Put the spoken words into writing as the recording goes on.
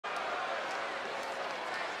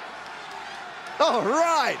All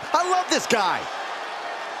right, I love this guy.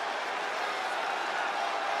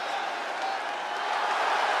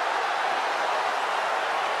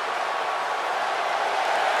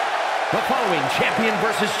 The following champion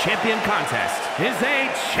versus champion contest is a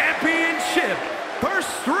championship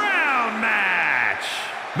first round match.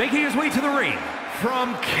 Making his way to the ring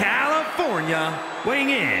from California, weighing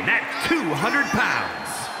in at 200 pounds,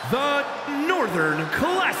 the Northern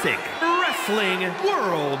Classic Wrestling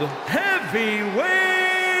World Heavyweight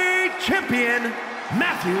Champion,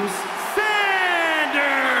 Matthews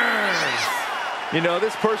Sanders. You know,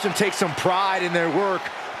 this person takes some pride in their work,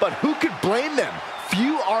 but who could blame them?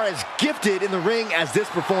 Few are as gifted in the ring as this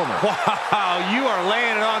performer. Wow, you are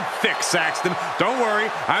laying it on thick, Saxton. Don't worry,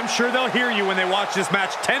 I'm sure they'll hear you when they watch this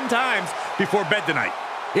match 10 times before bed tonight.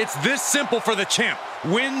 It's this simple for the champ.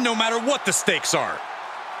 Win no matter what the stakes are.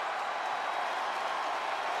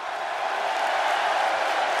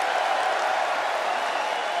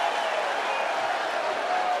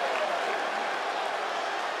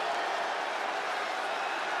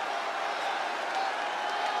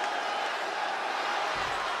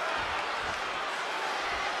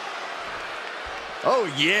 Oh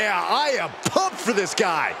yeah, I am pumped for this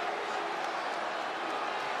guy.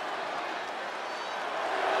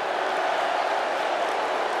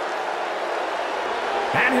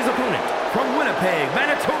 And his opponent from Winnipeg,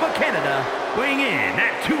 Manitoba, Canada, weighing in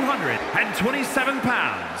at 227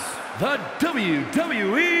 pounds, the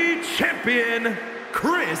WWE Champion,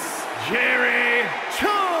 Chris Jericho.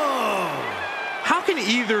 How can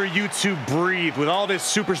either of you two breathe with all this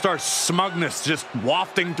superstar smugness just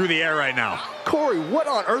wafting through the air right now? Corey, what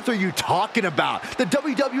on earth are you talking about? The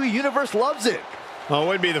WWE Universe loves it. Well, it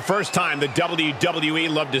wouldn't be the first time the WWE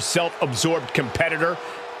loved a self-absorbed competitor,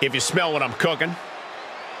 if you smell what I'm cooking.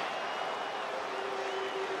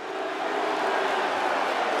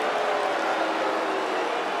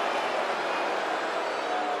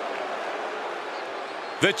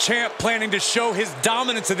 The champ planning to show his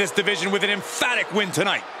dominance in this division with an emphatic win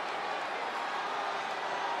tonight.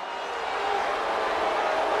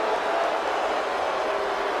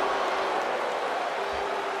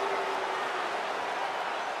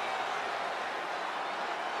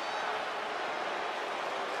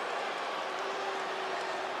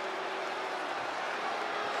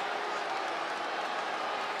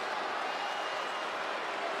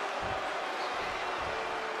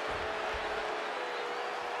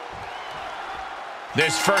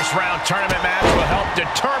 This first round tournament match will help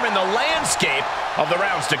determine the landscape of the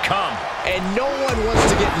rounds to come. And no one wants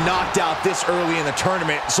to get knocked out this early in the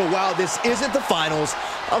tournament, so while this isn't the finals,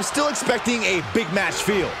 I'm still expecting a big match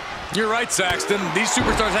feel. You're right, Saxton. These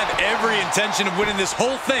superstars have every intention of winning this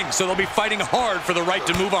whole thing, so they'll be fighting hard for the right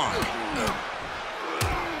to move on.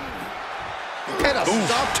 And a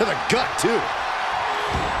stop to the gut, too.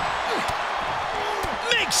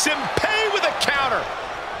 Makes him pay with a counter.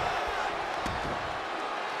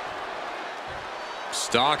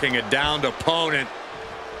 Stalking a downed opponent.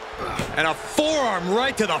 And a forearm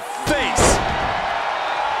right to the face.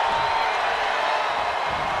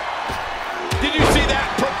 Did you see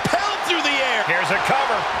that? Propelled through the air. Here's a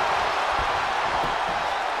cover.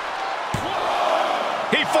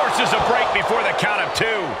 He forces a break before the count of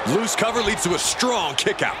 2. Loose cover leads to a strong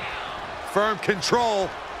kick out. Firm control.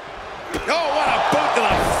 Oh, what a boot to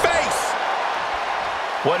the face!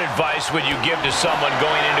 What advice would you give to someone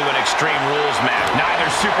going into an Extreme Rules match? Neither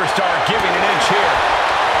superstar giving an inch here.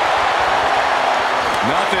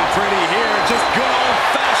 Nothing pretty here, just good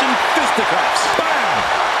old-fashioned fisticuffs. Bam!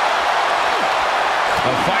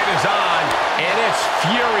 The fight is on, and it's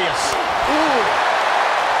furious. Ooh.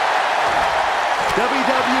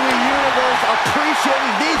 WWE Universe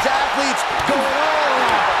appreciating these athletes going all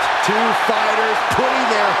out. Two fighters putting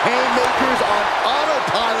their haymakers on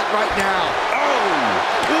autopilot right now. Oh!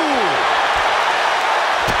 Ooh!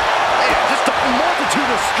 And just a multitude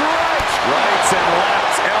of strikes. Rights and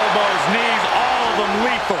lefts, elbows, knees, all of them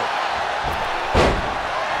lethal.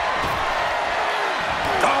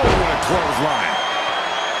 Oh, what a clothesline.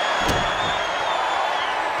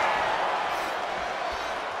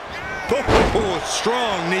 Oh,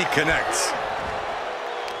 strong knee connects.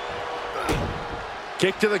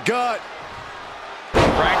 Kick to the gut.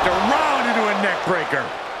 Cranked around into a neck breaker.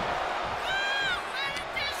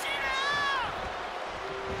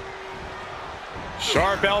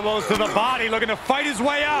 Sharp elbows to the body, looking to fight his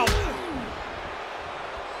way out.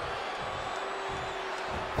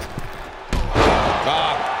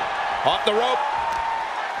 Off the rope.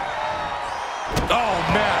 Oh,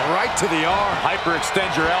 man, right to the arm.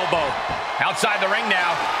 Hyperextend your elbow. Outside the ring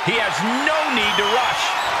now. He has no need to rush.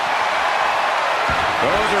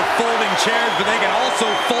 Those are folding chairs, but they can also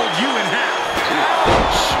fold you in half.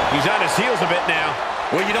 Ouch! He's on his heels a bit now.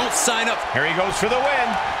 Well, you don't sign up. Here he goes for the win.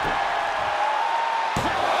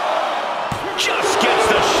 Just gets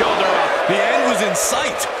the shoulder up. The end was in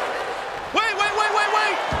sight. Wait.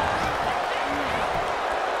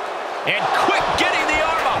 And quick getting the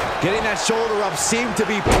arm up. Getting that shoulder up seemed to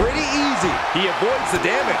be pretty easy. He avoids the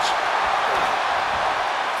damage.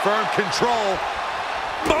 Firm control.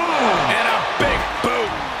 Boom! And a big boot.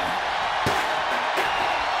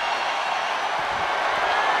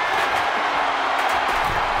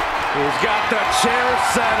 He's got the chair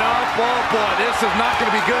set up. Oh, boy, this is not going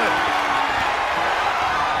to be good.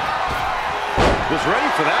 Was ready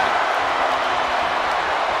for that.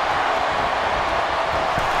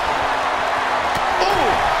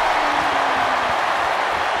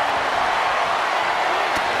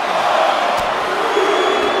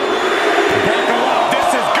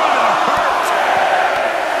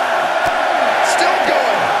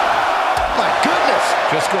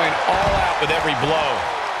 Just going all out with every blow.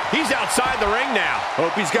 He's outside the ring now.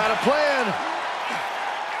 Hope he's got a plan.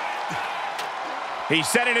 He's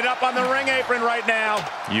setting it up on the ring apron right now.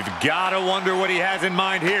 You've got to wonder what he has in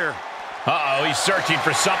mind here. Uh-oh, he's searching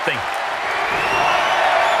for something.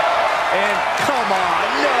 And come on,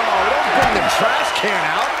 no, don't bring the trash can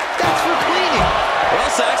out. That's for cleaning.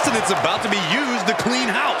 Well, Saxton, it's about to be used to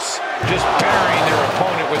clean house. Just burying their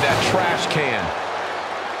opponent with that trash can.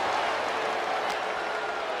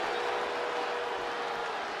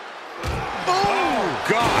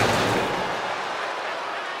 God.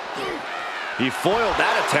 He foiled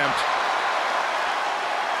that attempt.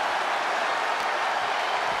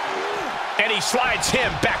 And he slides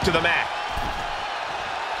him back to the mat.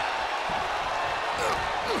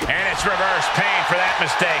 And it's reverse pain for that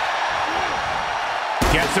mistake.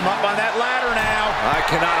 Gets him up on that ladder now. I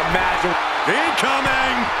cannot imagine.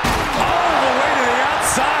 Incoming. All the way to the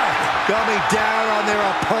outside. Coming down on their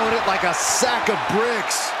opponent like a sack of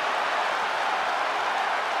bricks.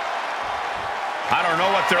 I don't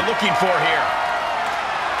know what they're looking for here.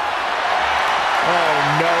 Oh,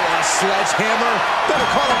 no, a sledgehammer? Better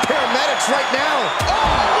call the paramedics right now.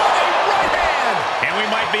 Oh, what a right hand! And we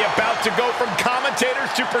might be about to go from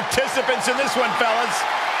commentators to participants in this one, fellas.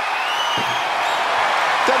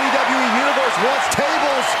 WWE Universe wants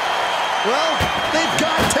tables. Well, they've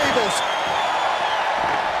got tables.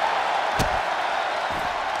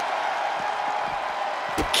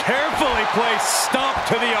 Carefully placed stomp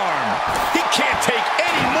to the arm. He can't take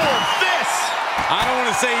any more of this. I don't want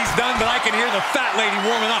to say he's done, but I can hear the fat lady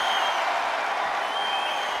warming up.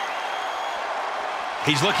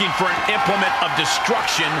 He's looking for an implement of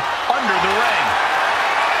destruction under the ring.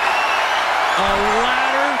 A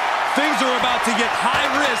ladder. Things are about to get high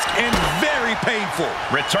risk and very painful.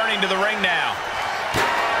 Returning to the ring now.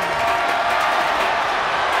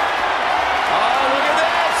 Oh, look at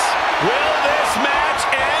this. Will this match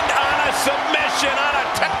end on a submission on a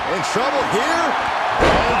tap? In trouble here?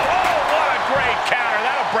 Oh, what a great counter.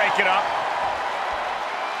 That'll break it up.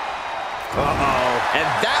 Uh-oh. And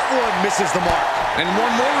that one misses the mark. And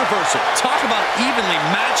one more reversal. Talk about evenly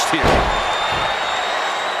matched here.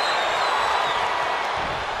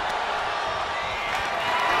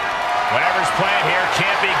 Whatever's playing here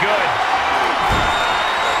can't be good.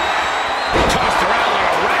 Tossed around like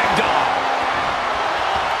a rag doll.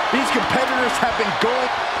 These competitors have been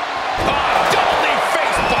going... Oh, double knee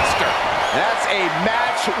face buster. That's a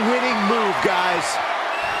match-winning move, guys.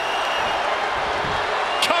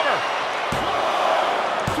 Cover.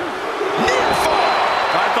 Near fall.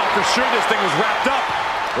 I thought for sure this thing was wrapped up.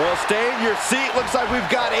 Well, stay in your seat. Looks like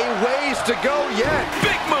we've got a ways to go yet.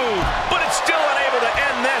 Big move, but it's still unable to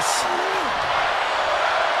end this.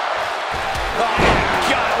 Oh,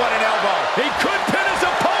 God, what an elbow. He could pin his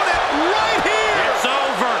opponent right here. It's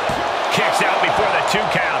over. Kicks out before the 2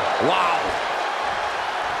 count. Wow.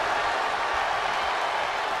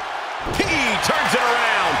 He turns it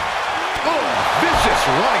around. Oh, vicious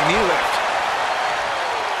running knee lift.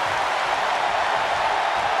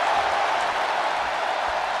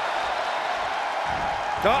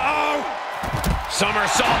 Uh-oh.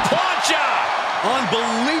 Somersault plancha.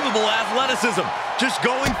 Unbelievable athleticism. Just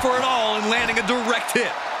going for it all and landing a direct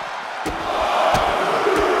hit.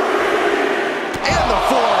 And the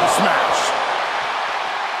forearm smash.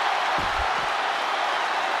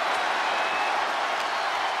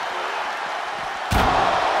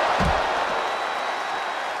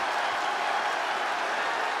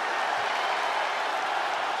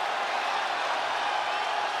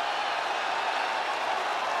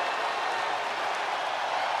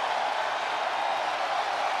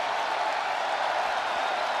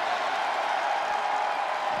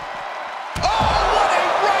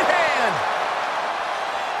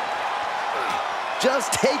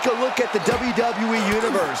 Just take a look at the WWE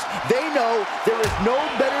Universe. They know there is no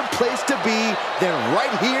better place to be than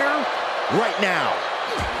right here, right now.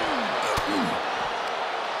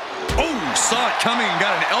 Oh, saw it coming and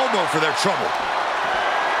got an elbow for their trouble.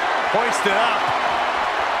 Hoisted up.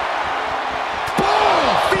 Boom!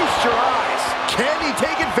 Feast your eyes. Can he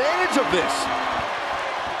take advantage of this?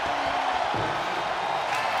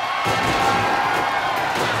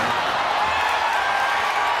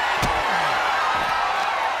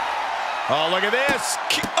 Oh, look at this.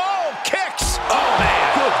 Oh, kicks. Oh, man.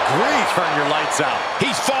 Good grief. Turn your lights out.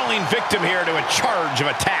 He's falling victim here to a charge of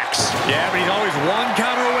attacks. Yeah, but he's always one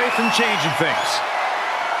counter away from changing things.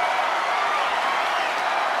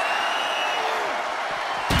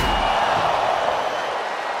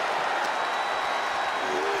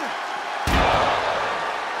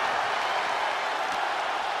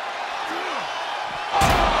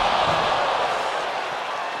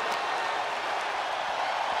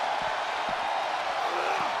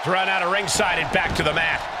 Run out of ringside and back to the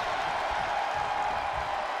mat.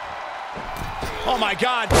 Oh my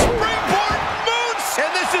God, springboard moons,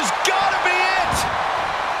 and this has got to be it.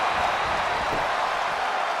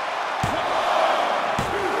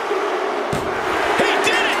 He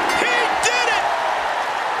did it, he did it.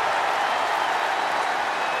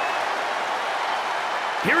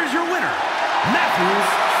 Here is your winner,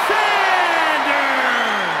 Matthews.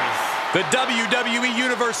 The WWE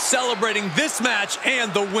Universe celebrating this match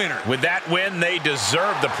and the winner. With that win, they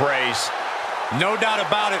deserve the praise. No doubt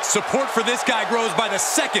about it, support for this guy grows by the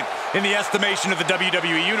second in the estimation of the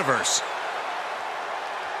WWE Universe.